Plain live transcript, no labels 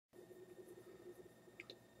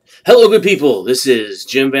Hello, good people. This is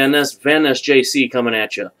Jim Van Ness JC, coming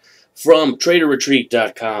at you from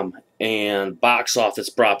TraderRetreat.com and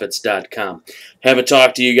BoxOfficeProfits.com. Haven't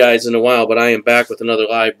talked to you guys in a while, but I am back with another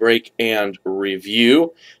live break and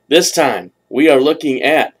review. This time, we are looking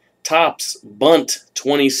at Topps Bunt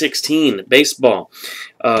 2016 baseball.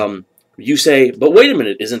 You say, but wait a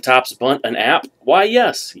minute, isn't Topps Bunt an app? Why,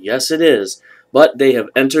 yes. Yes, it is. But they have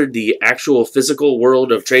entered the actual physical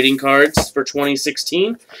world of trading cards for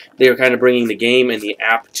 2016. They are kind of bringing the game and the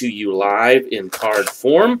app to you live in card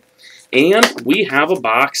form. And we have a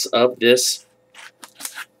box of this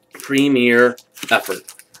premier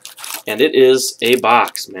effort. And it is a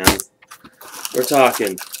box, man. We're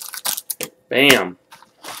talking, bam.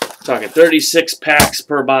 We're talking 36 packs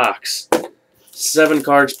per box. 7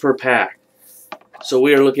 cards per pack. So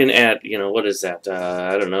we are looking at, what is that?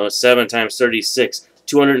 I don't know, 7 times 36,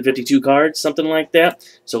 252 cards, something like that.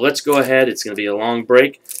 So let's go ahead. It's going to be a long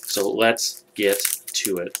break, so let's get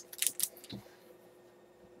to it.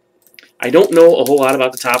 I don't know a whole lot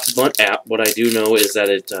about the Topps Bunt app. What I do know is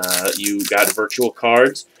that you got virtual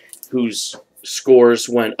cards whose scores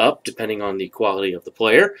went up depending on the quality of the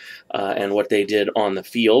player and what they did on the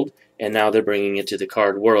field. And now they're bringing it to the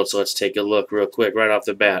card world. So let's take a look real quick right off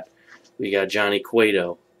the bat. We got Johnny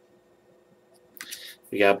Cueto.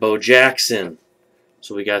 We got Bo Jackson.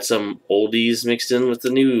 So we got some oldies mixed in with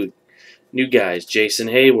the new guys. Jason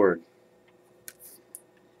Hayward.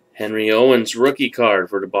 Henry Owens rookie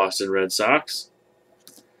card for the Boston Red Sox.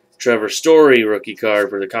 Trevor Story rookie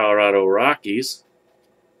card for the Colorado Rockies.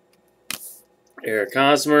 Eric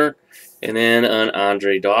Hosmer. And then an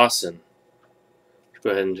Andre Dawson. Go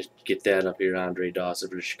ahead and just get that up here, Andre Dawson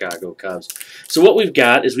for the Chicago Cubs. So what we've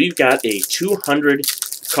got is we've got a 200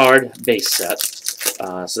 card base set.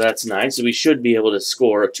 So that's nice. So we should be able to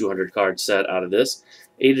score a 200 card set out of this.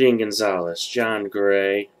 Adrian Gonzalez, John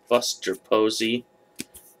Gray, Buster Posey,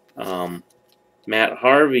 Matt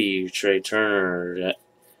Harvey, Trey Turner,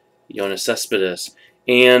 Jonas Cespedes.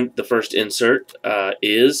 And the first insert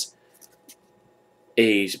is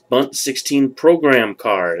a Bunt 16 program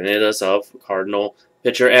card, and it is of Cardinal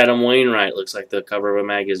pitcher Adam Wainwright. Looks like the cover of a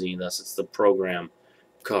magazine, thus it's the program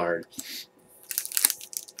card.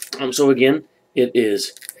 So again, it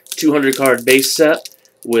is 200 card base set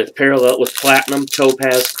with platinum,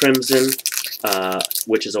 topaz, crimson,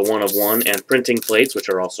 which is a 1 of 1, and printing plates, which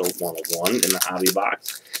are also 1 of 1 in the hobby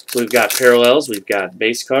box. So we've got parallels, we've got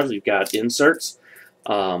base cards, we've got inserts.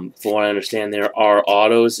 From what I understand, there are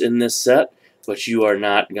autos in this set, but you are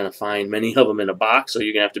not going to find many of them in a box, so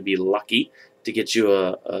you're going to have to be lucky to get you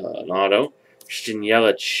an auto. Christian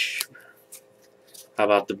Yelich. How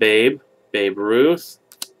about the Babe? Babe Ruth.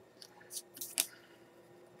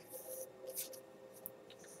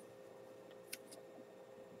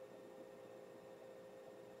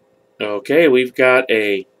 Okay, we've got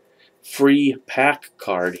a free pack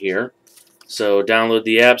card here. So download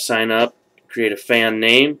the app, sign up, create a fan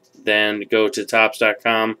name, then go to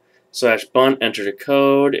topps.com/bunt, enter the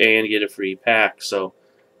code, and get a free pack. So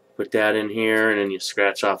put that in here, and then you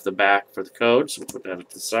scratch off the back for the code. So we'll put that at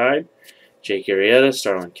the side. Jake Arrieta,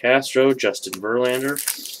 Starlin Castro, Justin Verlander.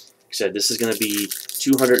 Like I said, this is going to be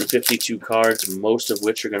 252 cards, most of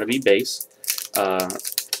which are going to be base.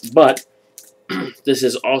 But this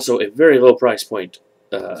is also a very low price point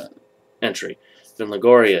entry. Vin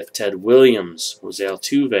Longoria, Ted Williams, Jose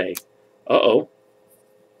Altuve.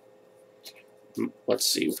 Let's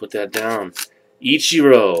see, we'll put that down.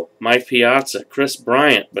 Ichiro, Mike Piazza, Chris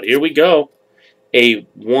Bryant. But here we go. A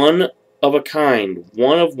one-of-a-kind,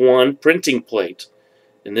 1 of 1 printing plate.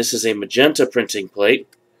 And this is a magenta printing plate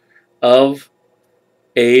of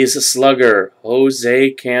A's slugger,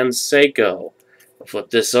 Jose Canseco. I'll flip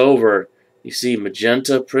this over. You see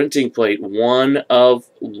magenta printing plate, 1 of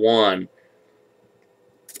 1.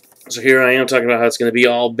 So here I am talking about how it's going to be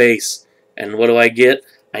all base. And what do I get?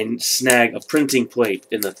 I snag a printing plate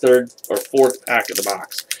in the 3rd or 4th pack of the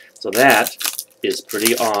box. So that is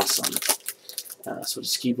pretty awesome. So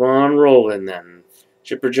just keep on rolling then.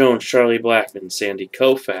 Chipper Jones, Charlie Blackmon, Sandy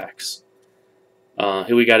Koufax.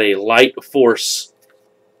 Here we got a Light Force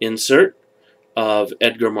insert of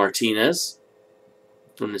Edgar Martinez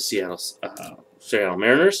from the Seattle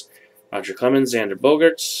Mariners. Roger Clemens, Xander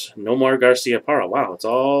Bogaerts, Nomar Garciaparra. Wow, it's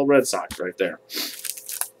all Red Sox right there.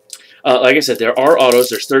 Like I said, there are autos.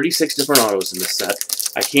 There's 36 different autos in this set.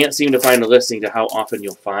 I can't seem to find a listing to how often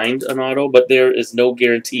you'll find an auto, but there is no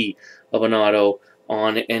guarantee of an auto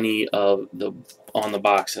on any of the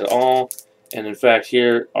box at all. And in fact,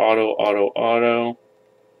 here, auto.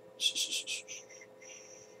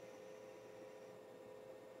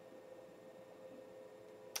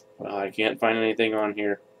 Well, I can't find anything on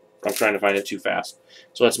here. I'm trying to find it too fast.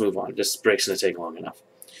 So let's move on. This break's going to take long enough.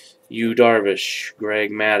 Yu Darvish,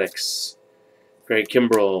 Greg Maddux, Greg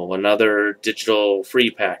Kimbrell, another digital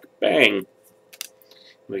free pack. Bang!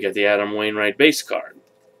 We got the Adam Wainwright base card.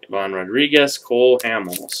 Ivan Rodriguez, Cole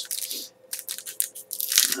Hamels.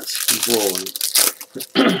 Let's keep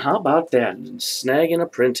rolling. How about that? Snagging a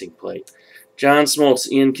printing plate. John Smoltz,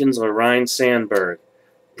 Ian Kinsler, Ryan Sandberg.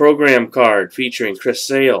 Program card featuring Chris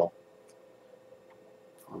Sale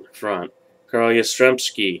on the front. Carl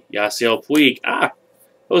Yastrzemski, Yasiel Puig.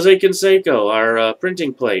 Jose Canseco, our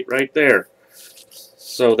printing plate right there.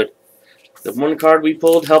 So the one card we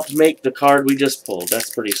pulled helped make the card we just pulled. That's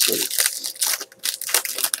pretty sweet.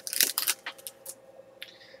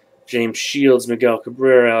 James Shields, Miguel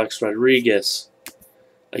Cabrera, Alex Rodriguez.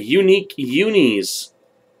 A unique unis.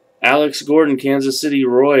 Alex Gordon, Kansas City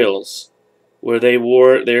Royals, where they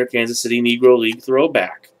wore their Kansas City Negro League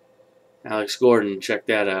throwback. Alex Gordon, check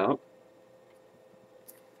that out.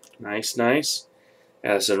 Nice, nice.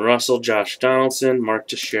 Addison Russell, Josh Donaldson, Mark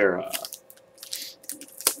Teixeira.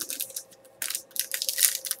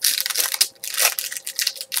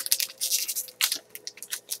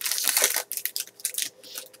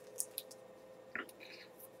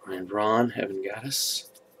 Ryan Braun, Evan Gattis.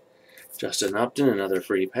 Justin Upton, another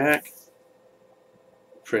free pack.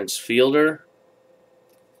 Prince Fielder.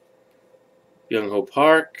 Young-Ho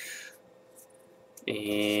Park.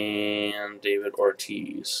 And David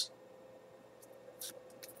Ortiz.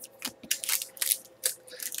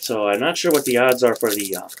 So I'm not sure what the odds are for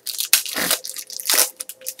the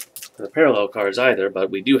parallel cards either,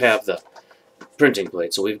 but we do have the printing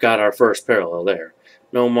plate, so we've got our first parallel there.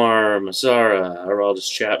 Nomar Mazara,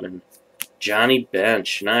 Aroldis Chapman, Johnny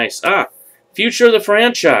Bench, nice. Future of the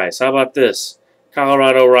franchise. How about this?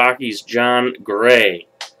 Colorado Rockies, John Gray.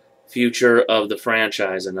 Future of the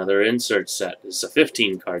franchise, another insert set. This is a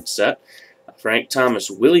 15-card set. Frank Thomas,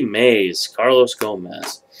 Willie Mays, Carlos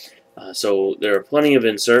Gomez. So there are plenty of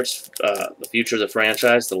inserts. The future of the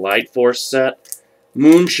franchise, the Light Force set.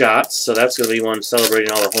 Moonshots, so that's going to be one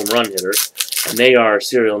celebrating all the home run hitters. And they are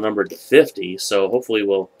serial numbered to 50, so hopefully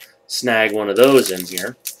we'll snag one of those in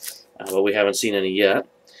here. But we haven't seen any yet.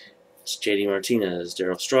 It's J.D. Martinez,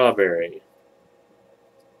 Darryl Strawberry,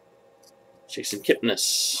 Jason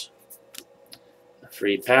Kipnis, a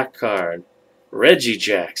free pack card, Reggie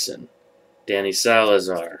Jackson, Danny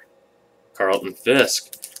Salazar, Carlton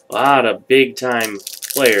Fisk. A lot of big-time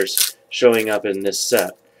players showing up in this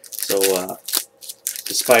set. So,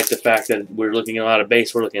 despite the fact that we're looking at a lot of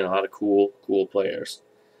base, we're looking at a lot of cool players.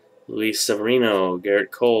 Luis Severino,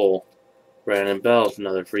 Garrett Cole, Brandon Belt,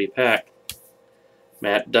 another free pack.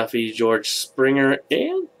 Matt Duffy, George Springer,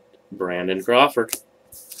 and Brandon Crawford.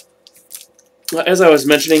 As I was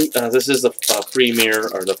mentioning, this is the premiere,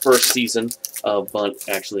 or the first season of Bunt,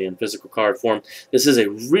 actually, in physical card form. This is a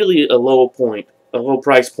low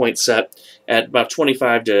price point set at about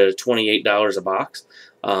 $25 to $28 a box.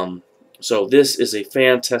 So this is a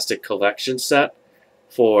fantastic collection set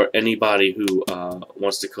for anybody who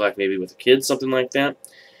wants to collect, maybe with a kid, something like that.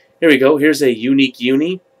 Here we go. Here's a unique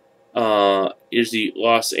uni. Is the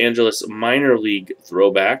Los Angeles Minor League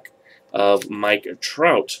throwback of Mike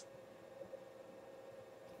Trout.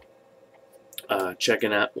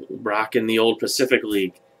 Checking out, rocking the old Pacific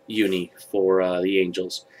League uni for the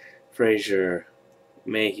Angels. Frazier,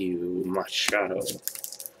 Mayhew, Machado.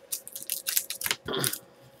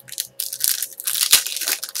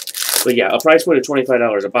 But yeah, a price point of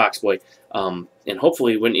 $25 a box, boy. And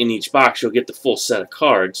hopefully when in each box you'll get the full set of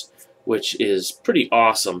cards, which is pretty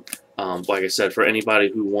awesome. Like I said, for anybody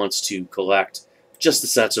who wants to collect just the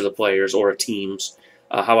sets or the players or teams.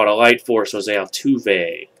 How about a Light Force Jose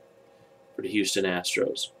Altuve for the Houston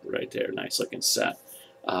Astros? Right there, nice looking set.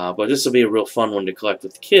 But this will be a real fun one to collect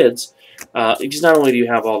with the kids. Because not only do you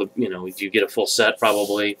have all the, you get a full set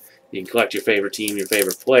probably, you can collect your favorite team, your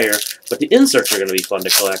favorite player, but the inserts are going to be fun to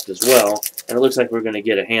collect as well. And it looks like we're going to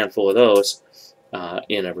get a handful of those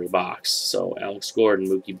in every box. So Alex Gordon,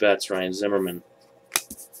 Mookie Betts, Ryan Zimmerman,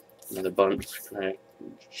 another Bunt,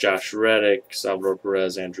 Josh Reddick, Salvador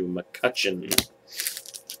Perez, Andrew McCutchen.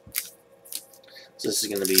 So this is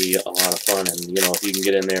going to be a lot of fun, and if you can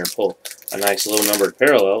get in there and pull a nice low-numbered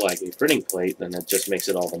parallel like a printing plate, then it just makes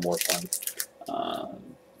it all the more fun.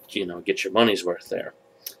 Get your money's worth there.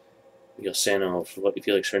 Yosano,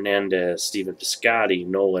 Felix Hernandez, Steven Piscotty,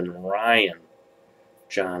 Nolan Ryan,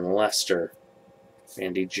 John Lester,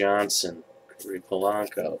 Randy Johnson, Corey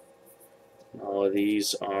Polanco. All of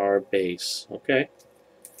these are base. Okay.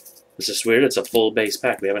 This is weird. It's a full base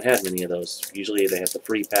pack. We haven't had many of those. Usually they have the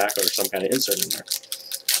free pack or some kind of insert in there.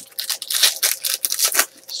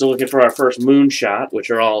 Still looking for our first moonshot, which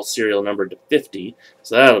are all serial numbered to 50,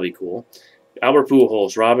 so that'll be cool. Albert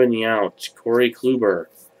Pujols, Robin Yount, Corey Kluber.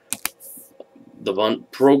 The Bunt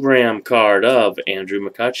program card of Andrew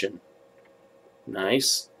McCutchen.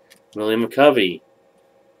 Nice. William McCovey,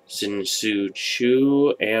 Sin-Soo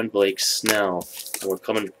Choo, and Blake Snell. And we're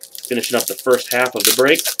finishing up the first half of the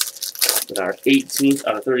break with our 18th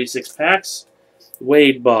out of 36 packs.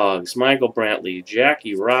 Wade Boggs, Michael Brantley,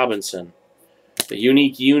 Jackie Robinson. The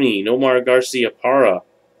Unique Uni, Nomar Garcia-Parra.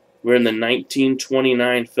 We're in the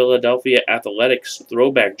 1929 Philadelphia Athletics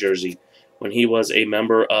throwback jersey when he was a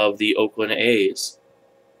member of the Oakland A's.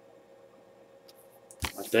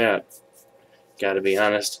 Like that. Gotta be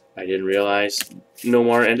honest, I didn't realize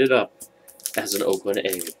Nomar ended up as an Oakland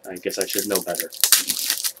A. I guess I should know better.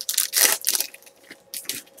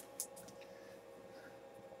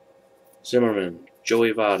 Zimmerman,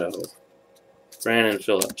 Joey Votto, Brandon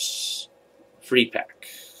Phillips, Free Pack,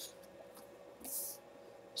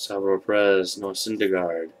 Salvador Perez, Noah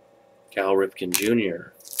Syndergaard, Cal Ripken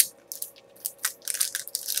Jr.,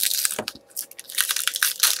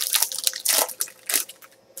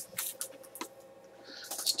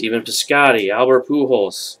 Steven Piscotty, Albert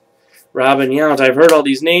Pujols, Robin Yount. I've heard all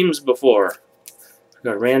these names before. We've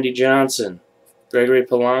got Randy Johnson, Gregory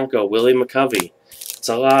Polanco, Willie McCovey. It's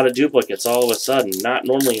a lot of duplicates all of a sudden. Not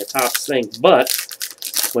normally a top thing, but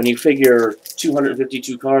when you figure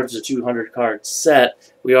 252 cards, a 200 card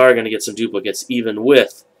set, we are going to get some duplicates even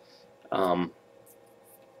with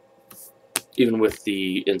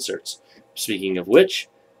the inserts. Speaking of which,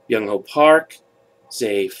 Young-Ho Park is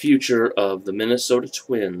a future of the Minnesota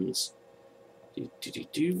Twins.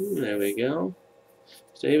 There we go.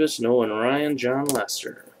 Davis, Nolan Ryan, John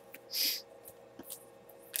Lester.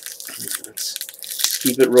 Let's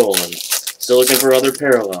keep it rolling. Still looking for other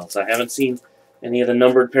parallels. I haven't seen any of the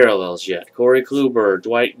numbered parallels yet. Corey Kluber,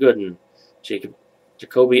 Dwight Gooden,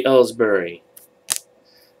 Jacoby Ellsbury.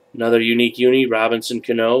 Another Unique Uni, Robinson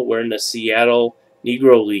Cano, wearing the Seattle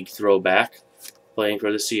Negro League throwback, playing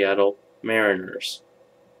for the Seattle Mariners.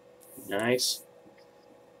 Nice.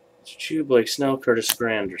 Chu, Blake Snell, Curtis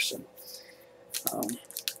Granderson.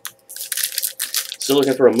 Still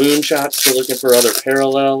looking for a moonshot, still looking for other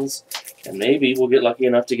parallels, and maybe we'll get lucky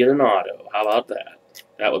enough to get an auto. How about that?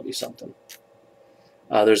 That would be something.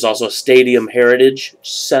 There's also a Stadium Heritage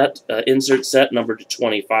set, insert set numbered to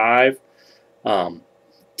 25.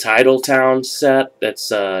 Titletown set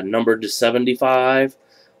that's numbered to 75.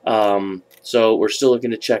 So we're still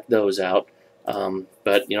looking to check those out.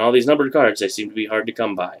 But, you know, all these numbered cards, they seem to be hard to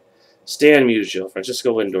come by. Stan Musial,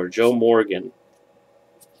 Francisco Lindor, Joe Morgan.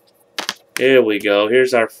 Here we go.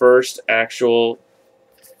 Here's our first actual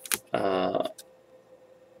parallel.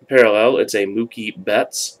 It's a Mookie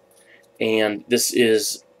Betts. And this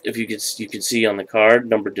is, if you can see on the card,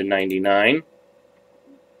 numbered to 99.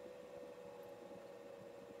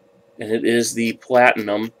 And it is the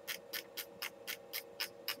Platinum,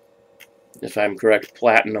 if I'm correct,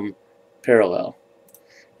 Platinum parallel.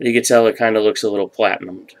 You can tell it kind of looks a little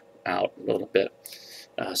platinumed out a little bit.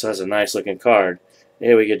 So that's a nice looking card.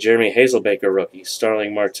 Here we get Jeremy Hazelbaker rookie,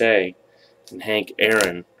 Starling Marte, and Hank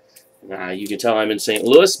Aaron. You can tell I'm in St.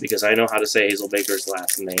 Louis because I know how to say Hazelbaker's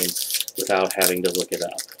last name without having to look it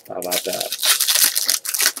up. How about that?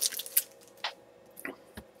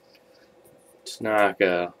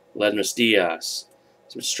 Tanaka, Ledmus Diaz,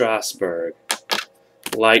 Strasburg,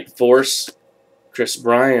 Light Force, Chris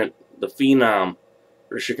Bryant, the Phenom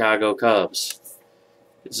for Chicago Cubs,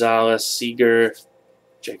 Gonzalez, Seager,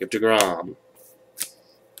 Jacob deGrom.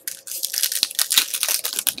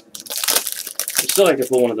 I'd still like to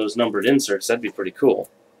pull one of those numbered inserts. That'd be pretty cool.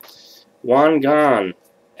 Juan Gan,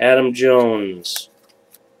 Adam Jones,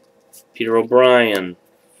 Peter O'Brien,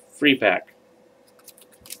 Free Pack,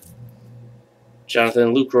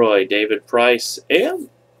 Jonathan Lucroy, David Price, and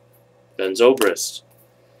Ben Zobrist.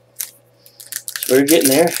 So we're getting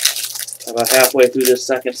there. About halfway through this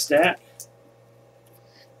second stack.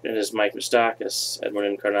 It is Mike Moustakas, Edwin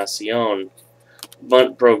Encarnacion,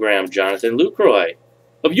 Bunt program, Jonathan Lucroy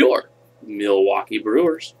of your Milwaukee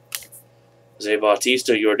Brewers, Jose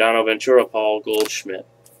Bautista, Giordano Ventura, Paul Goldschmidt.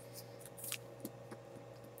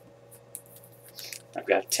 I've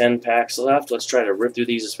got 10 packs left. Let's try to rip through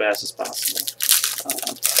these as fast as possible.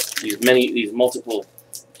 These multiple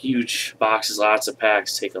huge boxes, lots of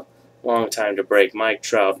packs, take a long time to break. Mike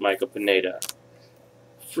Trout, Michael Pineda.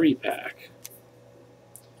 Free Pack.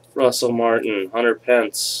 Russell Martin, Hunter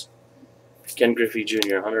Pence, Ken Griffey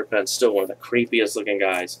Jr., Hunter Pence, still one of the creepiest looking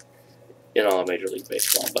guys in all of Major League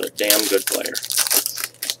Baseball, but a damn good player.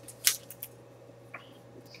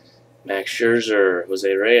 Max Scherzer,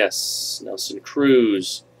 Jose Reyes, Nelson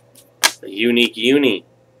Cruz, A unique uni.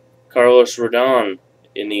 Carlos Rodon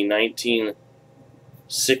in the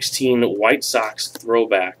 1916 White Sox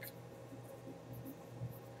throwback.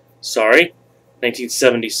 Sorry,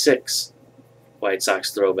 1976 White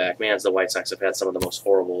Sox throwback. Man, the White Sox have had some of the most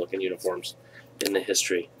horrible looking uniforms in the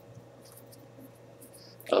history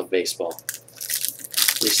of baseball.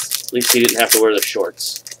 At least he didn't have to wear the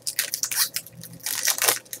shorts.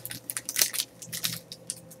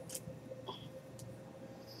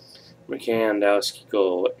 McCann, Dallas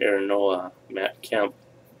Keuchel, Aaron Nola, Matt Kemp,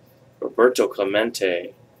 Roberto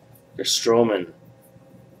Clemente, Chris Stroman,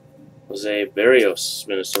 Jose Berrios,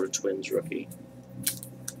 Minnesota Twins rookie.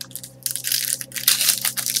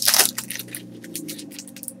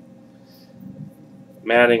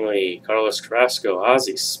 Mattingly, Carlos Carrasco,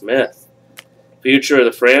 Ozzie Smith, future of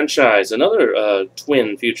the franchise, another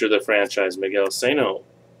twin future of the franchise, Miguel Sano,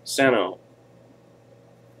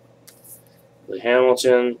 Lee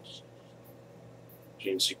Hamilton,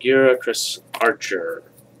 Gene Segura, Chris Archer.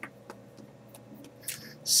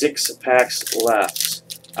 6 packs left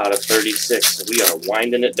out of 36. We are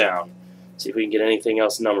winding it down. See if we can get anything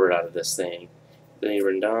else numbered out of this thing. Denny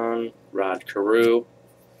Rendon, Rod Carew,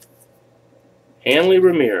 Hanley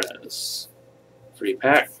Ramirez. Free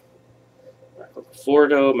pack. Michael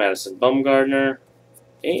Conforto, Madison Bumgarner,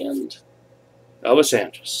 and Elvis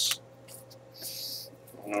Andrus.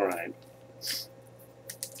 All right.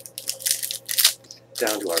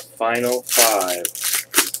 Down to our final 5.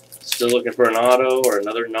 Still looking for an auto or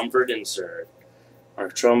another numbered insert.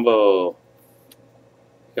 Mark Trumbo,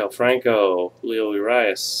 Miguel Franco, Julio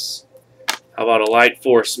Urias. How about a Light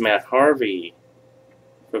Force Matt Harvey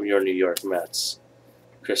from your New York Mets?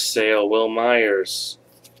 Chris Sale, Will Myers,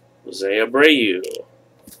 Jose Abreu.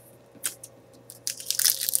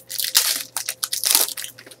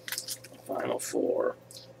 Final 4.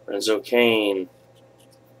 Renzo Kane,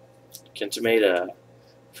 Kenta Maeda,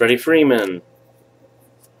 Freddie Freeman,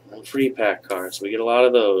 and free pack cards. We get a lot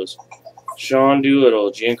of those. Sean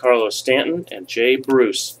Doolittle, Giancarlo Stanton, and Jay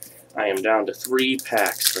Bruce. I am down to 3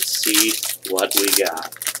 packs. Let's see what we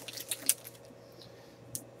got.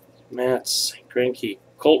 Mets, Greinke,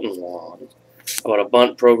 Colton Wong. How about a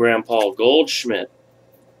bunt program, Paul Goldschmidt,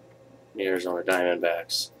 the Arizona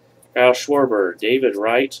Diamondbacks. Kyle Schwarber, David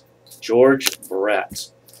Wright, George Brett.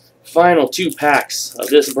 Final 2 packs of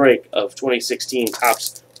this break of 2016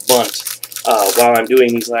 Topps Bunt. While I'm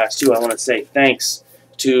doing these last 2, I want to say thanks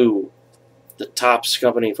to the Topps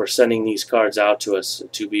company for sending these cards out to us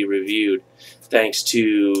to be reviewed. Thanks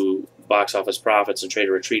to Box Office Profits and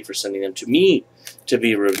Trader Retreat for sending them to me to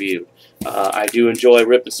be reviewed. I do enjoy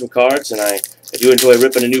ripping some cards, and I do enjoy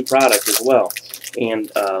ripping a new product as well.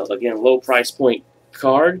 And again, low price point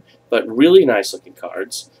card, but really nice looking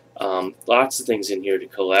cards. Lots of things in here to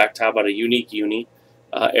collect. How about a unique uni?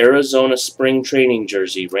 Arizona spring training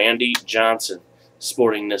jersey, Randy Johnson,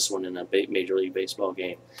 sporting this one in a Major League Baseball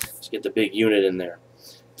game. Let's get the big unit in there.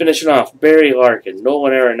 Finishing off, Barry Larkin,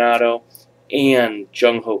 Nolan Arenado, and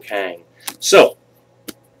Jung Ho Kang. So,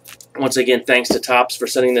 once again, thanks to Topps for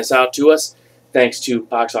sending this out to us. Thanks to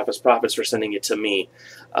Box Office Profits for sending it to me.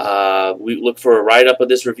 We look for a write-up of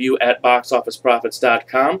this review at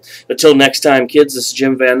boxofficeprofits.com. Until next time, kids, this is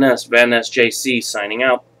Jim Van Ness, Van Ness JC, signing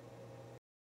out.